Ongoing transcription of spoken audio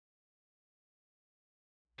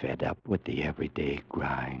Fed up with the everyday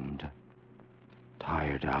grind.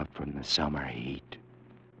 Tired out from the summer heat.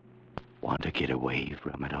 Want to get away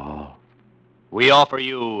from it all. We offer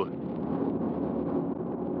you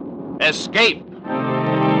Escape.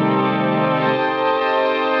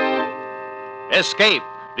 Escape,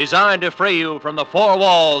 designed to free you from the four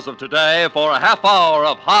walls of today for a half hour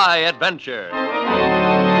of high adventure.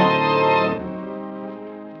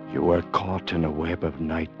 You were caught in a web of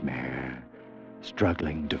nightmare,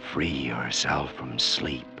 struggling to free yourself from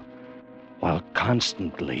sleep, while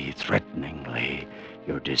constantly, threateningly,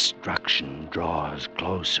 your destruction draws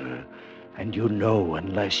closer, and you know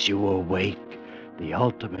unless you awake, the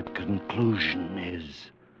ultimate conclusion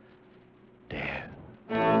is death.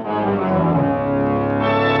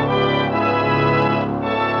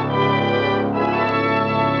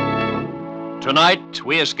 Tonight,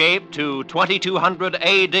 we escape to 2200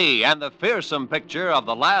 AD and the fearsome picture of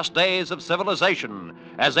the last days of civilization,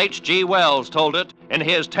 as H.G. Wells told it in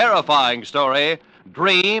his terrifying story,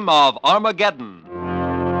 Dream of Armageddon.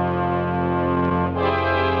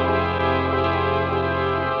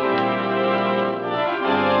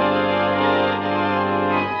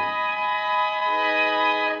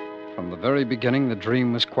 From the very beginning, the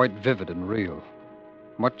dream was quite vivid and real.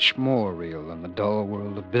 Much more real than the dull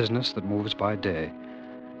world of business that moves by day.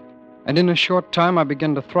 And in a short time, I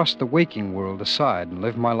began to thrust the waking world aside and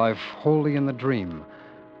live my life wholly in the dream,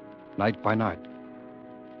 night by night.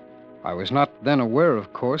 I was not then aware,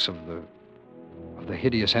 of course, of the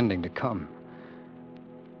hideous ending to come.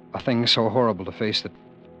 A thing so horrible to face that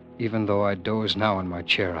even though I doze now in my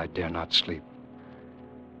chair, I dare not sleep.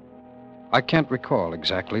 I can't recall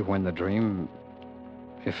exactly when the dream,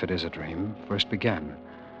 if it is a dream, first began.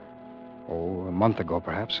 Oh, a month ago,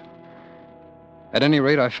 perhaps. At any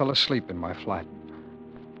rate, I fell asleep in my flat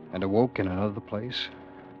and awoke in another place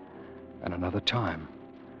and another time.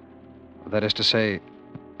 That is to say,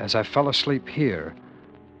 as I fell asleep here,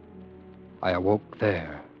 I awoke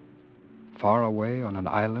there, far away on an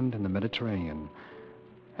island in the Mediterranean,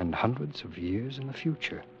 and hundreds of years in the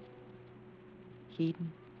future.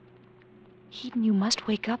 Eden, you must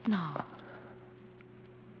wake up now.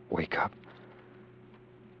 Wake up?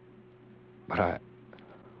 But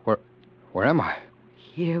where am I?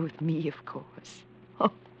 Here with me, of course.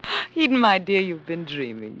 Oh, Eden, my dear, you've been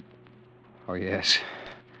dreaming. Oh, yes.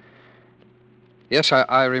 Yes,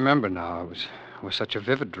 I remember now. It was such a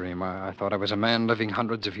vivid dream. I thought I was a man living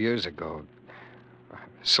hundreds of years ago.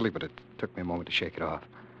 Silly, but it took me a moment to shake it off.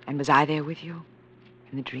 And was I there with you?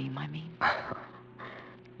 In the dream, I mean.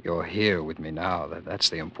 You're here with me now. That's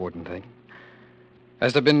the important thing.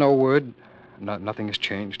 Has there been no word? Nothing has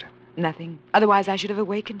changed? Nothing. Otherwise, I should have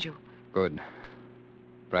awakened you. Good.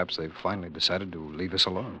 Perhaps they've finally decided to leave us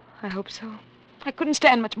alone. I hope so. I couldn't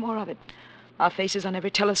stand much more of it. Our faces on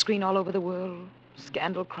every telescreen all over the world.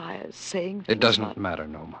 Scandal criers saying things. It doesn't matter,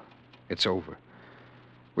 Noma. It's over.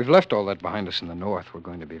 We've left all that behind us in the north. We're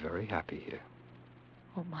going to be very happy here.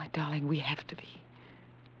 Oh, my darling, we have to be.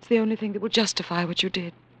 It's the only thing that will justify what you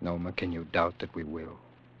did. Noma, can you doubt that we will?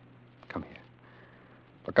 Come here.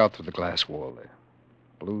 Look out through the glass wall there.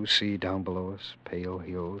 Blue sea down below us, pale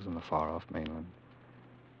hills and the far-off mainland.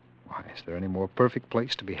 Why, is there any more perfect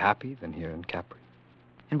place to be happy than here in Capri?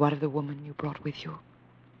 And what of the woman you brought with you?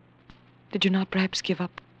 Did you not perhaps give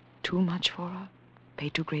up too much for her? Pay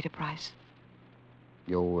too great a price?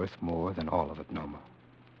 You're worth more than all of it, Noma.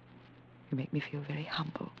 You make me feel very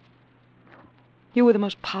humble. You were the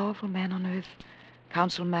most powerful man on earth,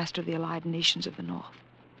 council master of the allied nations of the North,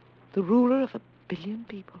 the ruler of 1 billion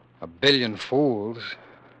people. 1 billion fools?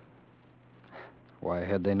 Why,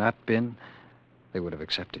 had they not been, they would have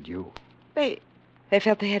accepted you. They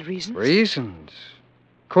felt they had reasons. Reasons?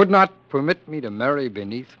 Could not permit me to marry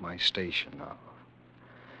beneath my station now.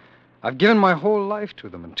 I've given my whole life to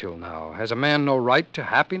them until now. Has a man no right to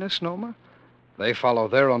happiness, Noma? They follow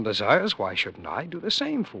their own desires. Why shouldn't I do the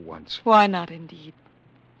same for once? Why not, indeed?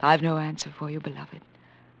 I've no answer for you, beloved.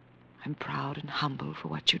 I'm proud and humble for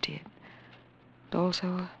what you did. And also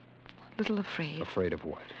a little afraid. Afraid of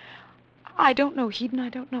what? I don't know, Hedon, I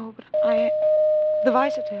don't know, but the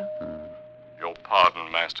Vicetel. Your pardon,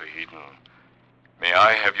 Master Hedon. May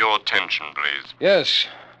I have your attention, please?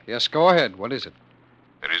 Yes, go ahead. What is it?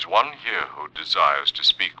 There is one here who desires to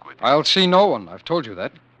speak with you. I'll see no one. I've told you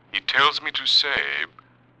that. He tells me to say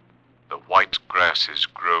the white grasses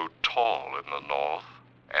grow tall in the north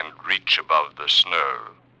and reach above the snow.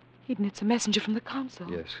 Hedon, it's a messenger from the council.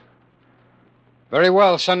 Yes. Very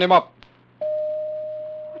well, send him up.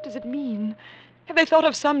 What does it mean? Have they thought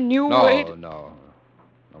of some new way to... No.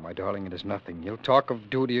 No, my darling, it is nothing. You'll talk of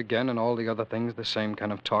duty again and all the other things, the same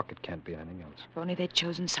kind of talk. It can't be anything else. If only they'd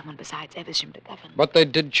chosen someone besides Evesham to govern. But they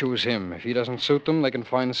did choose him. If he doesn't suit them, they can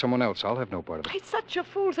find someone else. I'll have no part of it. He's such a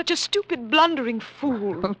fool, such a stupid, blundering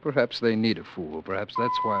fool. Well, perhaps they need a fool. Perhaps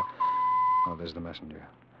that's why... Oh, there's the messenger.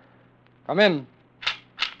 Come in.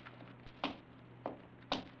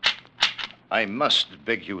 I must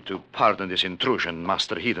beg you to pardon this intrusion,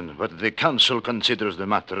 Master Heaton, but the council considers the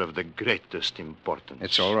matter of the greatest importance.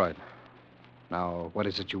 It's all right. Now, what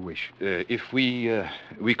is it you wish? If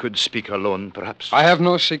we could speak alone, perhaps. I have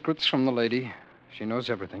no secrets from the lady. She knows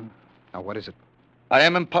everything. Now, what is it? I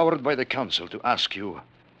am empowered by the council to ask you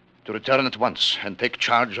to return at once and take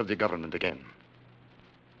charge of the government again.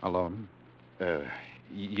 Alone?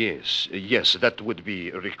 Yes, that would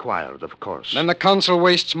be required, of course. Then the council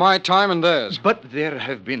wastes my time and theirs. But there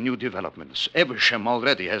have been new developments. Evesham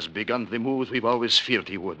already has begun the moves we've always feared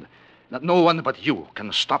he would. Now, no one but you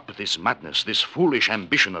can stop this madness, this foolish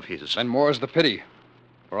ambition of his. And more's the pity,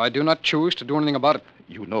 for I do not choose to do anything about it.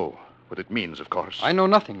 You know what it means, of course. I know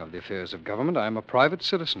nothing of the affairs of government. I am a private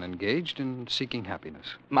citizen engaged in seeking happiness.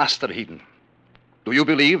 Master Heaton, do you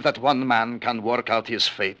believe that one man can work out his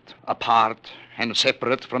fate, apart and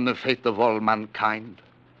separate from the fate of all mankind?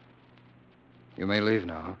 You may leave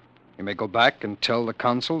now. You may go back and tell the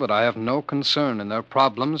council that I have no concern in their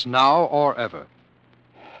problems now or ever.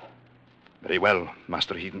 Very well,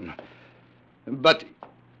 Master Heaton. But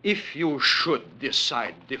if you should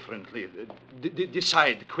decide differently,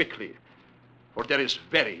 decide quickly, for there is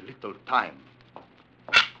very little time.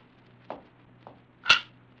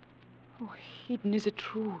 Oh, Heaton, is it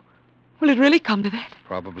true? Will it really come to that?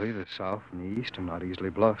 Probably the South and the East are not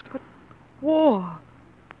easily bluffed. But war.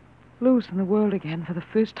 Loose in the world again for the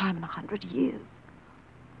first time in 100 years.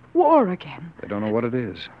 War again. They don't know what it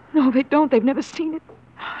is. No, they don't. They've never seen it.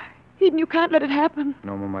 Heaton, you can't let it happen.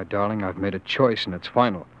 No, my darling, I've made a choice, and it's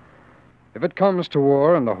final. If it comes to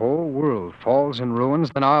war and the whole world falls in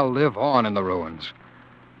ruins, then I'll live on in the ruins.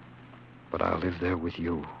 But I'll live there with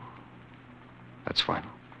you. That's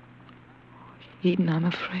final. Heaton, I'm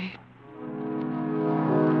afraid.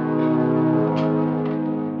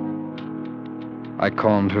 I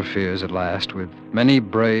calmed her fears at last with many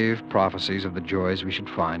brave prophecies of the joys we should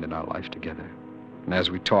find in our life together. And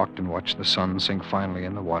as we talked and watched the sun sink finally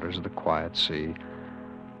in the waters of the quiet sea,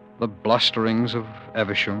 the blusterings of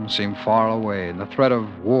Evesham seemed far away, and the threat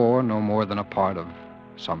of war no more than a part of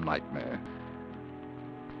some nightmare.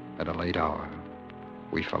 At a late hour,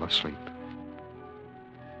 we fell asleep.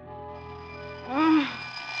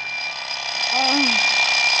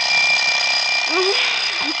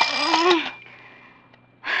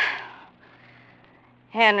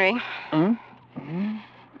 Henry.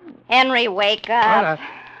 Henry, wake up.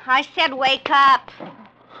 I said wake up.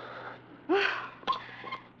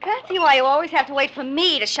 Can't see why you always have to wait for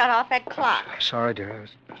me to shut off that clock. Sorry, dear. I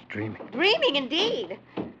was dreaming. Dreaming, indeed.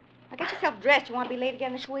 Now get yourself dressed. You want to be late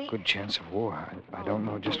again this week? Good chance of war. I don't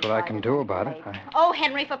know just what I can do about it. Oh,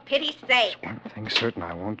 Henry, for pity's sake. One thing's certain,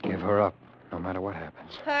 I won't give her up, no matter what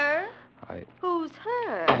happens. Her? Who's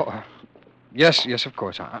her? Oh, yes, of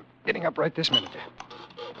course. I'm getting up right this minute.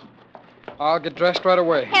 I'll get dressed right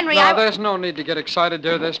away. Henry, Now, there's no need to get excited,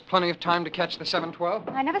 dear. There's plenty of time to catch the 7:12.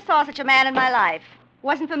 I never saw such a man in my life.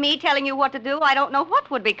 Wasn't for me telling you what to do, I don't know what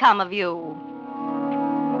would become of you.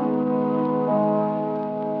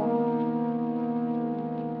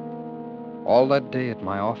 All that day at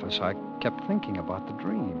my office, I kept thinking about the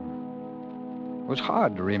dream. It was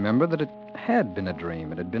hard to remember that it had been a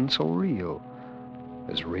dream. It had been so real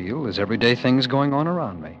as everyday things going on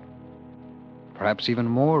around me. Perhaps even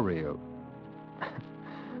more real.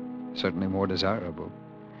 Certainly more desirable.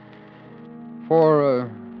 For,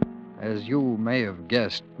 as you may have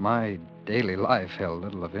guessed, my daily life held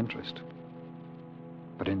little of interest.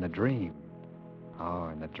 But in the dream,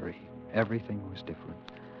 everything was different.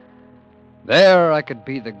 There I could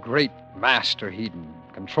be the great Master Heaton,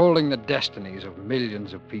 controlling the destinies of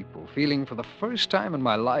millions of people, feeling for the first time in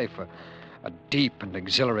my life a deep and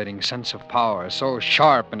exhilarating sense of power, so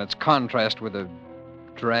sharp in its contrast with the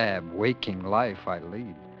drab, waking life I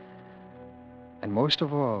lead. And most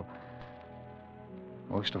of all,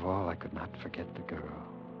 I could not forget the girl,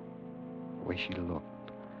 the way she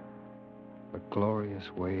looked, the glorious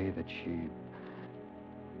way that she...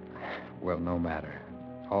 Well, no matter.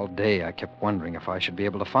 All day I kept wondering if I should be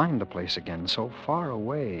able to find the place again, so far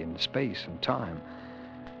away in space and time.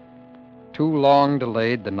 Too long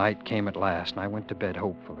delayed, the night came at last, and I went to bed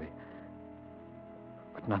hopefully.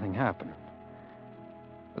 But nothing happened.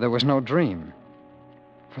 There was no dream.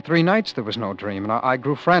 For 3 nights there was no dream, and I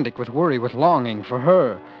grew frantic with worry, with longing for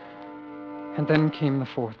her. And then came the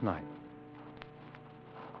fourth night.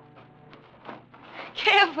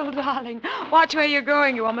 Careful, darling. Watch where you're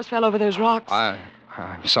going. You almost fell over those rocks. I'm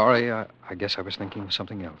sorry. I guess I was thinking of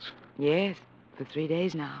something else. Yes, for 3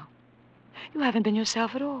 days now. You haven't been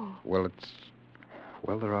yourself at all. Well,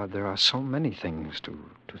 there are so many things to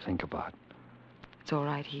think about. It's all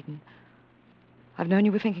right, Eden. I've known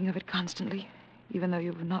you were thinking of it constantly, even though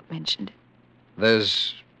you've not mentioned it.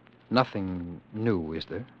 There's nothing new, is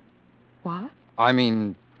there? What? I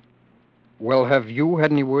mean, well, have you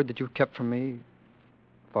had any word that you've kept from me?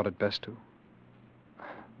 Thought it best to?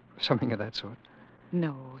 Something of that sort?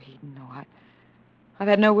 No, Eden, no. I've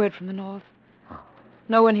had no word from the North. Oh.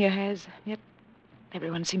 No one here has, yet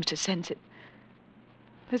everyone seems to sense it.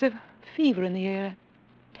 There's a fever in the air,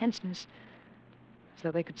 tenseness, as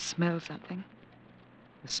though they could smell something.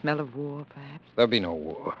 The smell of war, perhaps. There'll be no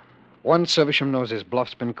war. Once Evesham knows his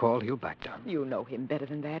bluff's been called, he'll back down. You know him better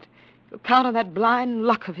than that. You'll count on that blind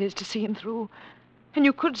luck of his to see him through. And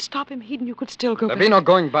you could stop him, Eden. You could still go There'll back. be no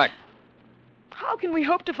going back. How can we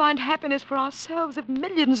hope to find happiness for ourselves if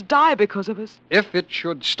millions die because of us? If it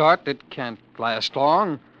should start, it can't last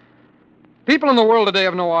long. People in the world today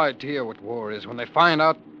have no idea what war is. When they find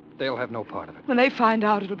out, they'll have no part of it. When they find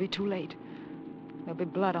out, it'll be too late. There'll be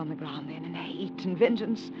blood on the ground then, and hate and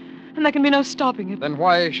vengeance. And there can be no stopping it. Then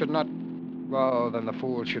why should not... Well, then the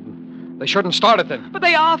fools shouldn't... They shouldn't start it then. But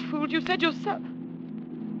they are fools. You said yourself.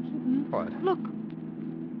 What? Look.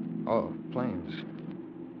 Oh, planes.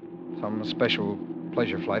 Some special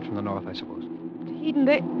pleasure flight from the north, I suppose. Eden,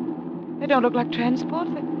 they don't look like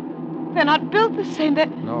transports. They're not built the same.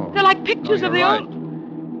 No. They're like pictures of the right.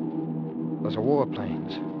 old... Those are war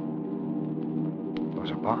planes.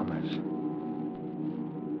 Those are bombers.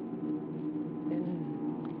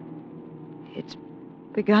 It's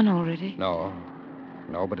begun already. No,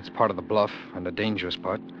 but it's part of the bluff, and the dangerous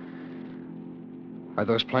part. Why,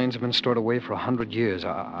 those planes have been stored away for 100 years.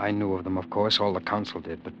 I knew of them, of course. All the council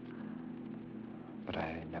did, but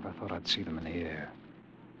I never thought I'd see them in the air.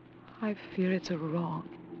 I fear it's a wrong,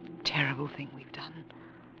 terrible thing we've done.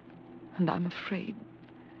 And I'm afraid.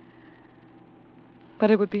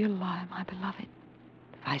 But it would be a lie, my beloved,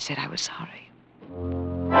 if I said I was sorry.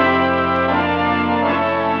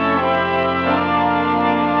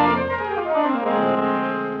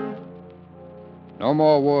 No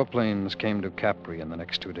more warplanes came to Capri in the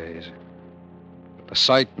next 2 days. But the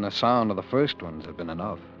sight and the sound of the first ones had been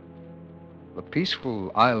enough. The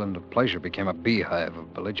peaceful island of pleasure became a beehive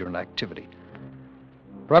of belligerent activity.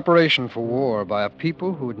 Preparation for war by a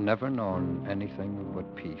people who had never known anything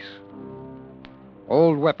but peace.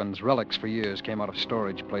 Old weapons, relics for years, came out of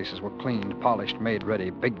storage places, were cleaned, polished, made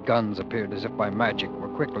ready. Big guns appeared as if by magic, were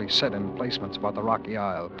quickly set in placements about the rocky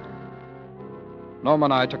isle. Norma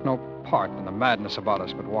and I took no part in the madness about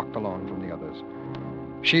us, but walked alone from the others.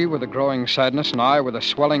 She with a growing sadness, and I with a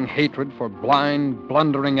swelling hatred for blind,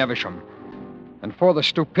 blundering Evesham, and for the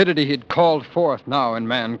stupidity he'd called forth now in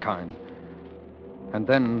mankind. And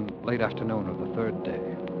then, late afternoon of the third day.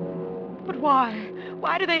 But why?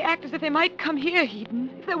 Why do they act as if they might come here, Eden?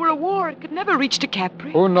 If there were a war, it could never reach to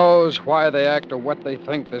Capri. Who knows why they act or what they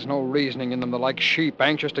think? There's no reasoning in them. They're like sheep,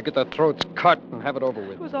 anxious to get their throats cut and have it over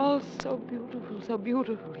with. It was all so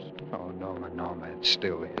beautiful, Eden. Oh, Norma, it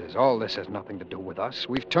still is. All this has nothing to do with us.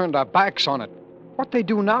 We've turned our backs on it. What they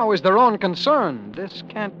do now is their own concern. This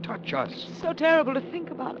can't touch us. It's so terrible to think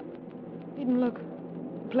about it. Eden, look.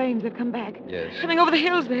 Planes have come back. Yes. Coming over the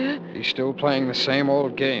hills there. He's still playing the same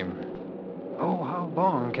old game. Oh, how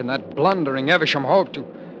long can that blundering Evesham hope to...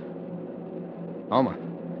 Norma,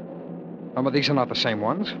 these are not the same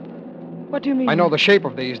ones. What do you mean? I know the shape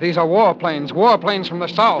of these. These are warplanes from the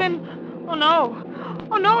south. Then, oh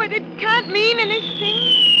no, it can't mean anything.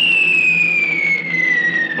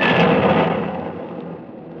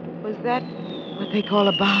 Was that what they call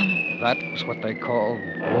a bomb? That was what they call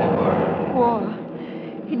war. War.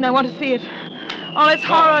 Eden, I want to see it. All its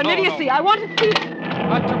horror and idiocy. No. I want to see it.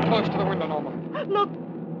 Not too close to the window, Norma. Look,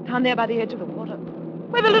 down there by the edge of the water.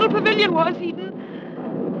 Where the little pavilion was, Eden.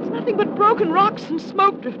 There's nothing but broken rocks and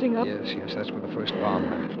smoke drifting up. Yes, that's where the first bomb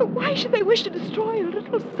went. But why should they wish to destroy a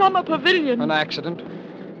little summer pavilion? An accident.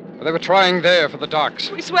 They were trying there for the docks.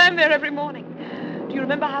 We swam there every morning. Do you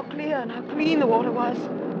remember how clear and how clean the water was?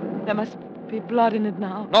 There must be blood in it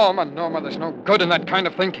now. Norma, there's no good in that kind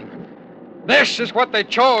of thinking. This is what they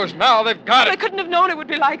chose. Now they've got They it. couldn't have known it would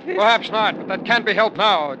be like this. Perhaps not, but that can't be helped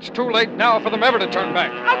now. It's too late now for them ever to turn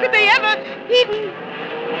back. How could they ever? Eden,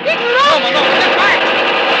 look! Norma,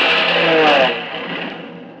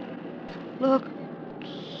 Look,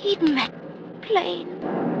 Eden, that plane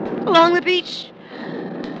along the beach.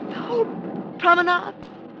 The whole promenade.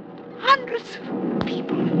 Hundreds of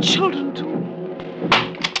people and children, too.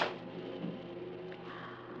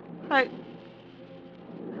 I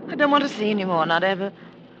don't want to see any more, not ever.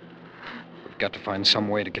 We've got to find some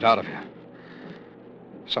way to get out of here.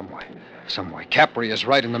 Some way. Capri is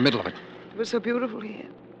right in the middle of it. It was so beautiful here.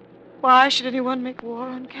 Why should anyone make war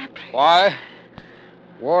on Capri? Why?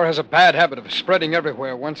 War has a bad habit of spreading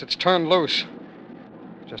everywhere once it's turned loose.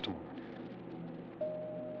 Just a moment.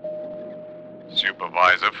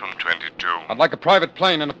 Supervisor from 22. I'd like a private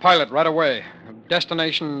plane and a pilot right away.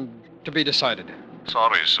 Destination to be decided.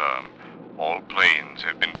 Sorry, sir. All planes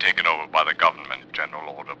have been taken over by the government.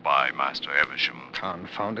 General order by Master Eversham.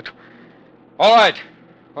 Confound it. All right.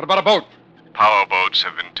 What about a boat? Power boats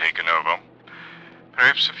have been taken over.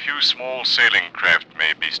 Perhaps a few small sailing craft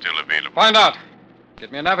may be still available. Find out.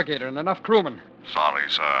 Get me a navigator and enough crewmen. Sorry,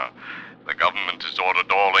 sir. The government has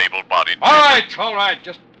ordered all able-bodied... All right.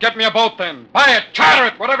 Just get me a boat then. Buy it, charter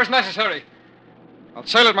it, whatever's necessary. I'll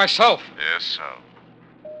sail it myself. Yes, sir.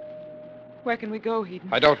 Where can we go, Eden?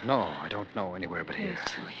 I don't know anywhere but here.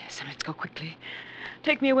 Yes, and let's go quickly.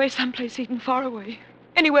 Take me away someplace, Eden, far away.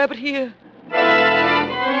 Anywhere but here.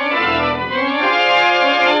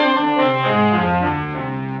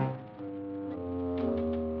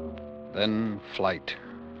 Then flight.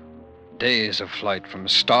 Days of flight from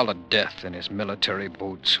stolid death in his military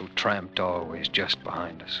boots who tramped always just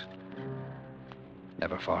behind us.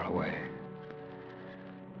 Never far away.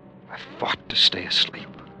 I fought to stay asleep.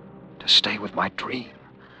 To stay with my dream.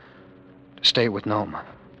 To stay with Noma.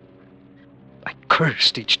 I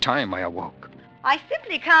cursed each time I awoke. I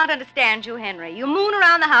simply can't understand you, Henry. You moon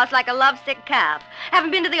around the house like a lovesick calf. Haven't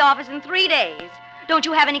been to the office in 3 days. Don't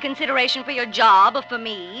you have any consideration for your job or for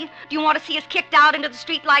me? Do you want to see us kicked out into the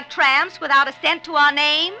street like tramps without a cent to our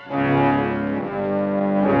name?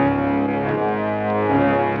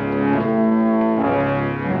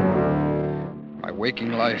 My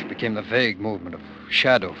waking life became the vague movement of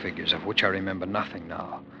shadow figures of which I remember nothing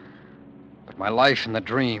now. But my life in the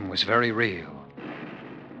dream was very real.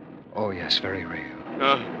 Oh, yes, very real.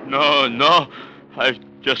 No. I've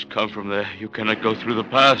just come from there. You cannot go through the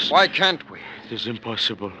pass. Why can't we? It is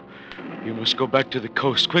impossible. You must go back to the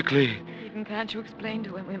coast quickly. Eden, can't you explain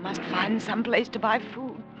to him we must find some place to buy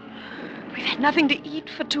food? We've had nothing to eat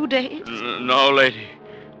for 2 days. No, lady.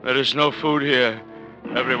 There is no food here.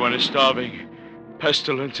 Everyone is starving.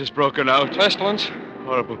 Pestilence has broken out. Pestilence?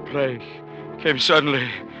 Horrible plague. Came suddenly.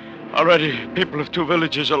 Already, people of 2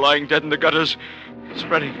 villages are lying dead in the gutters.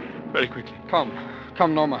 Spreading very quickly. Come,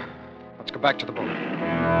 Noma. Let's go back to the boat.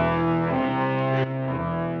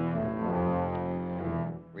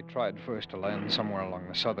 We tried first to land somewhere along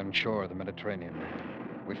the southern shore of the Mediterranean.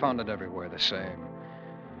 We found it everywhere the same.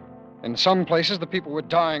 In some places, the people were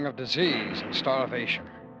dying of disease and starvation.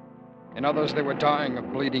 In others, they were dying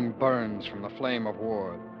of bleeding burns from the flame of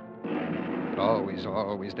war. But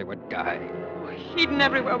always they would die. Eden,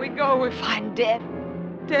 everywhere we go, we find dead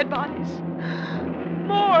bodies.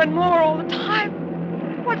 More and more all the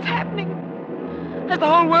time. What's happening? Has the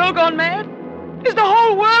whole world gone mad? Is the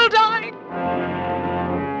whole world dying?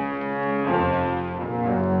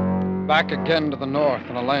 Back again to the north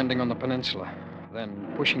and a landing on the peninsula.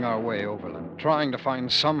 Then pushing our way overland, trying to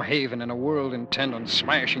find some haven in a world intent on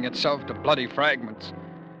smashing itself to bloody fragments.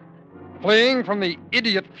 Fleeing from the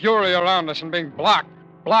idiot fury around us and being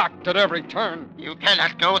blocked at every turn. You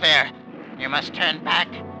cannot go there. You must turn back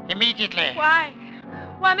immediately. Why?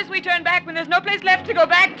 Why must we turn back when there's no place left to go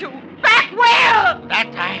back to? Back where?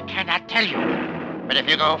 That I cannot tell you. But if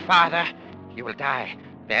you go farther, you will die.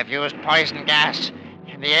 They have used poison gas,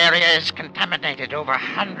 and the area is contaminated over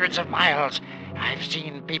hundreds of miles. I've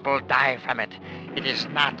seen people die from it. It is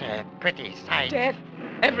not a pretty sight. Death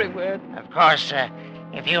everywhere. Of course,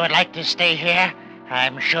 if you would like to stay here,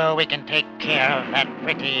 I'm sure we can take care of that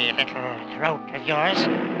pretty little throat of yours.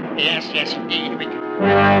 Yes, indeed, we can.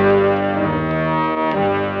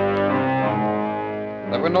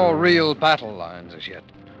 There were no real battle lines as yet.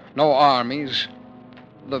 No armies.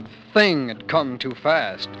 The thing had come too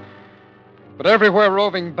fast. But everywhere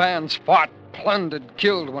roving bands fought, plundered,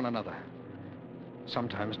 killed one another.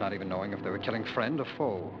 Sometimes not even knowing if they were killing friend or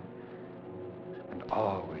foe. And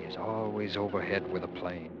always overhead were the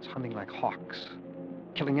planes, humming like hawks,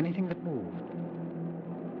 killing anything that moved.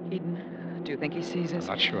 Eden, do you think he sees us? I'm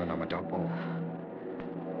not sure, Noma. Don't move.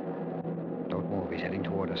 Don't move. He's heading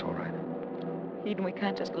toward us, all right. Eden, we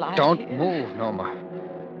can't just lie Don't here. move, Noma.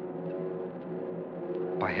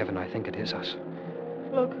 By heaven, I think it is us.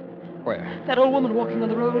 Look. Where? That old woman walking on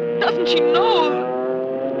the road. Doesn't she know?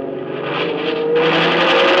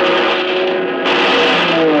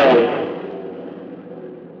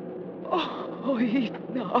 Oh,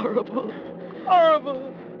 Eden, horrible.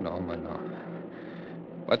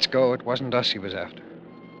 Let's go. It wasn't us he was after.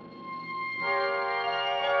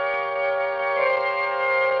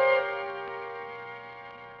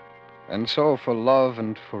 And so, for love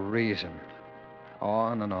and for reason,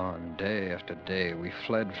 on and on, day after day, we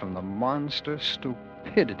fled from the monster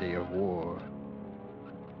stupidity of war.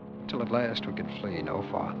 Till at last we could flee no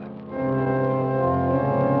farther.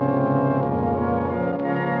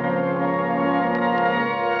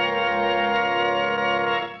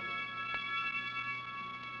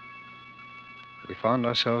 We found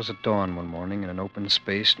ourselves at dawn one morning in an open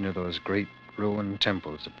space near those great ruined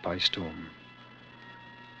temples at Paestum.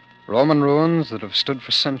 Roman ruins that have stood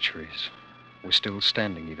for centuries were still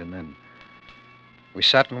standing even then. We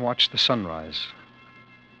sat and watched the sunrise,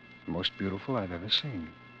 the most beautiful I've ever seen.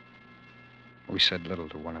 We said little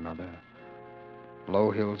to one another.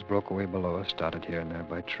 Low hills broke away below us, dotted here and there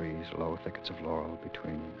by trees, low thickets of laurel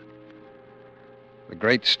between. The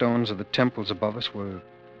great stones of the temples above us were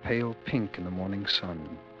pale pink in the morning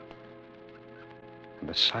sun. And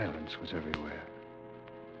the silence was everywhere.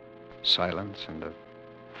 Silence and a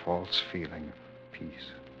false feeling of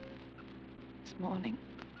peace. This morning,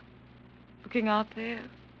 looking out there,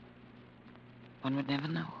 one would never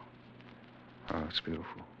know. Oh, it's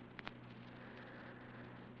beautiful.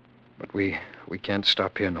 But we can't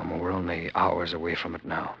stop here no more. We're only hours away from it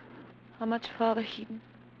now. How much farther, Heaton?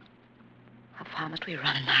 How far must we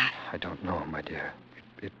run now? I don't know, my dear.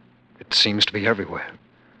 It seems to be everywhere.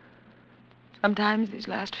 Sometimes these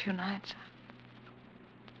last few nights,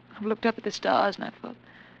 I've looked up at the stars and I've thought,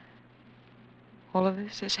 all of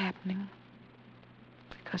this is happening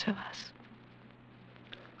because of us.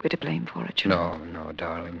 We're to blame for it, you know. No,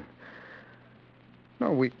 darling.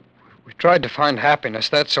 No, we tried to find happiness,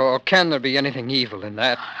 that's all. Can there be anything evil in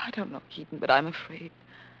that? I don't know, Keaton, but I'm afraid.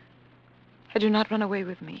 Had you not run away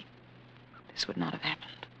with me, this would not have happened.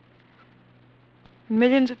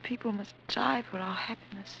 Millions of people must die for our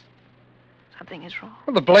happiness. Something is wrong.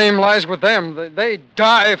 Well, the blame lies with them. They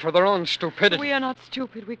die for their own stupidity. We are not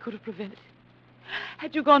stupid. We could have prevented it.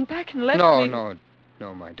 Had you gone back and left me...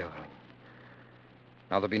 No, my darling.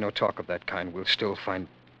 Now, there'll be no talk of that kind. We'll still find...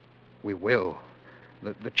 We will.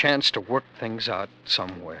 The chance to work things out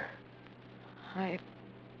somewhere. I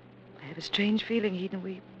have a strange feeling, Eden.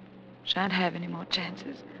 We shan't have any more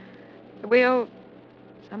chances. We owe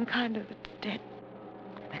some kind of a debt.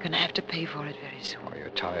 They're going to have to pay for it very soon. Oh, you're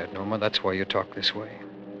tired, Norma. That's why you talk this way.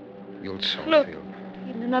 You'll soon Look, feel...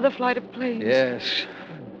 Eden, another flight of planes.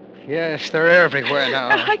 Yes, they're everywhere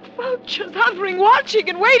now. Like vultures hovering, watching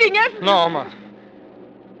and waiting everywhere.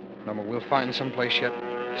 Norma, we'll find someplace yet.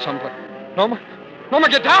 Someplace. Norma,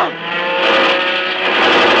 get down!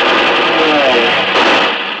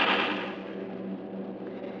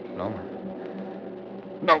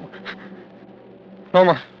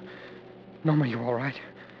 Norma, you all right?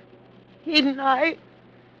 Eden, I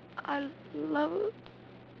love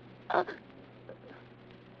her.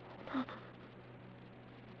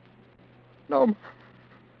 Norma.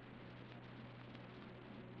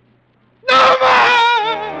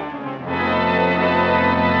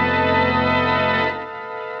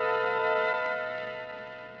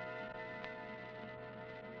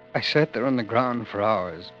 I sat there on the ground for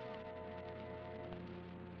hours,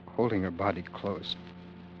 holding her body close.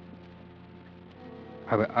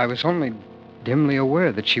 I was only dimly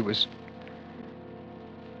aware that she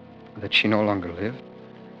no longer lived.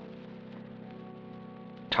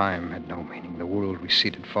 Time had no meaning. The world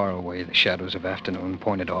receded far away. The shadows of afternoon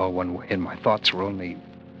pointed all one way, and my thoughts were only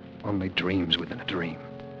dreams within a dream.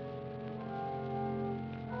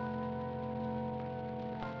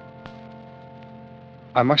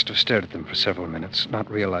 I must have stared at them for several minutes,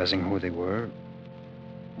 not realizing who they were,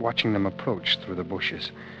 watching them approach through the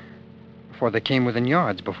bushes. Before they came within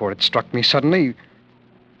yards, before it struck me suddenly,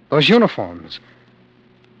 those uniforms.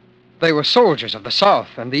 They were soldiers of the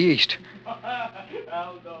South and the East.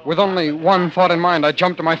 With only one thought in mind, I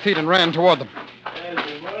jumped to my feet and ran toward them.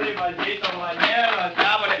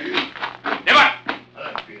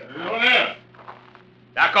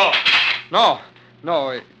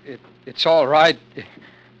 No, it's all right.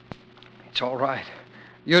 It's all right.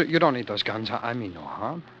 You don't need those guns. I mean no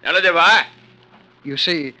harm. You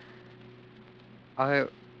see, I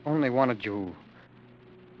only wanted you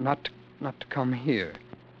not to come here.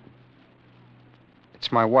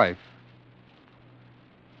 It's my wife.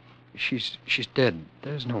 She's dead.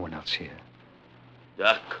 There's no one else here.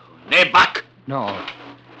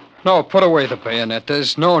 No, put away the bayonet.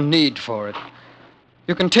 There's no need for it.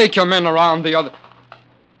 You can take your men around the other...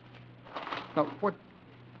 Now, what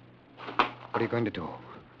are you going to do?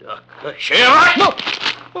 No!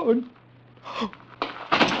 Oh.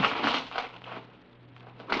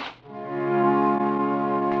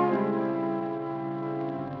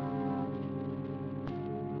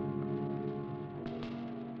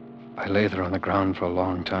 I lay there on the ground for a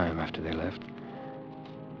long time after they left.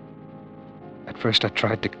 At first I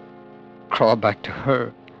tried to crawl back to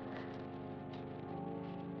her,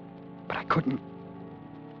 but I couldn't.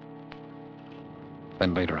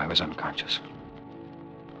 Then later I was unconscious.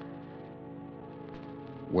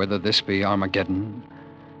 Whether this be Armageddon,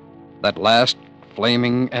 that last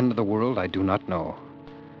flaming end of the world, I do not know.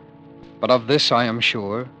 But of this I am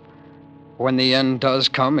sure. When the end does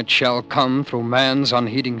come, it shall come through man's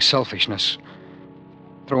unheeding selfishness,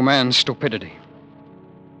 through man's stupidity.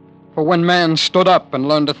 For when man stood up and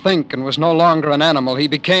learned to think and was no longer an animal, he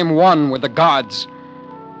became one with the gods.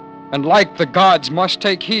 And like the gods, must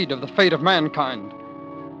take heed of the fate of mankind.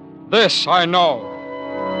 This I know.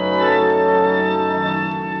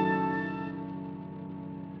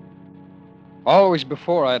 Always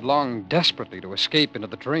before I had longed desperately to escape into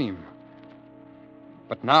the dream.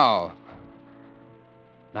 But now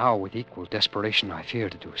with equal desperation, I fear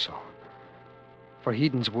to do so. For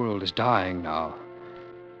Heden's world is dying now,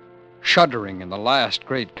 shuddering in the last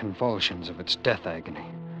great convulsions of its death agony.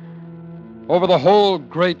 Over the whole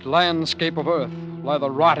great landscape of Earth lie the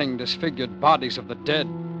rotting, disfigured bodies of the dead.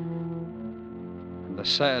 And the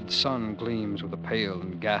sad sun gleams with a pale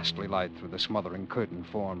and ghastly light through the smothering curtain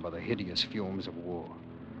formed by the hideous fumes of war.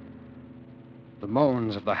 The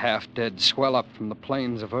moans of the half-dead swell up from the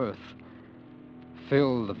plains of Earth,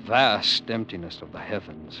 fill the vast emptiness of the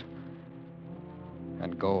heavens,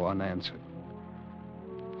 and go unanswered.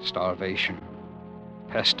 Starvation,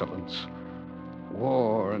 pestilence,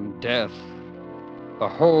 war, and death. The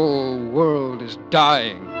whole world is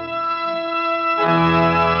dying.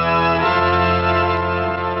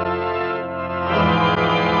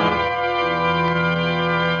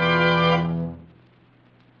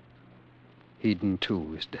 Heden,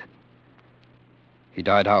 too, is dead. He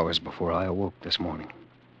died hours before I awoke this morning.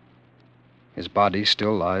 His body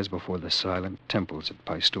still lies before the silent temples at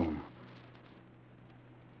Paestum.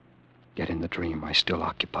 Yet in the dream, I still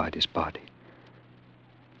occupied his body.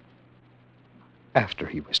 After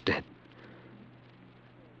he was dead,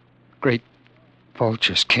 great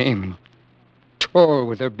vultures came and tore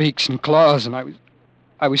with their beaks and claws, and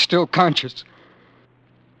I was still conscious.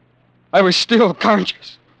 I was still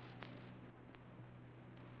conscious.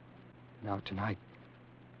 Now tonight,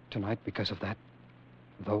 because of that,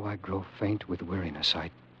 though I grow faint with weariness,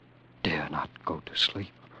 I dare not go to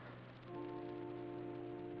sleep.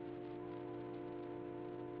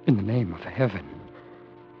 In the name of heaven,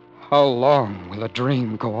 how long will a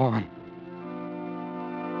dream go on?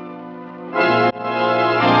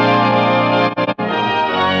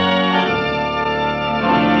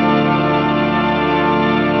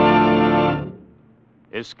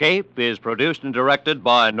 Escape is produced and directed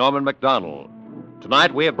by Norman Macdonald.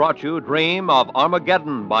 Tonight we have brought you Dream of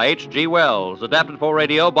Armageddon by H.G. Wells, adapted for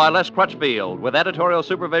radio by Les Crutchfield, with editorial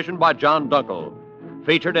supervision by John Dunkel.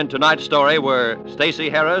 Featured in tonight's story were Stacey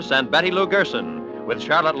Harris and Betty Lou Gerson, with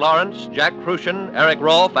Charlotte Lawrence, Jack Crucian, Eric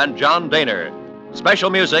Rolfe, and John Daner.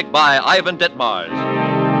 Special music by Ivan Ditmars.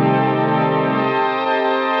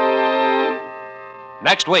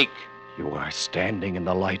 Next week. You are standing in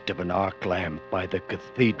the light of an arc lamp by the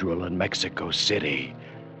cathedral in Mexico City,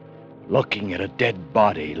 looking at a dead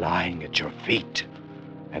body lying at your feet,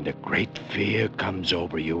 and a great fear comes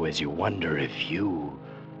over you as you wonder if you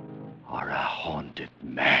are a haunted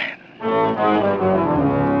man.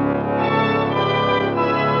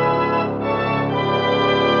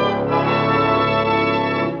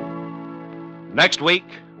 Next week,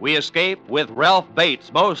 we escape with Ralph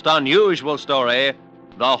Bates' most unusual story,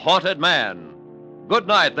 The Haunted Man. Good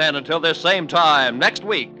night, then, until this same time next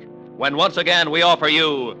week, when once again we offer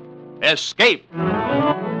you Escape.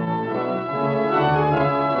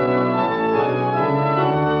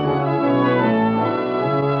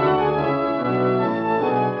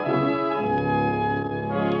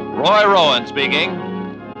 Roy Rowan speaking.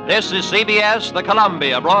 This is CBS, the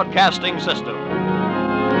Columbia Broadcasting System.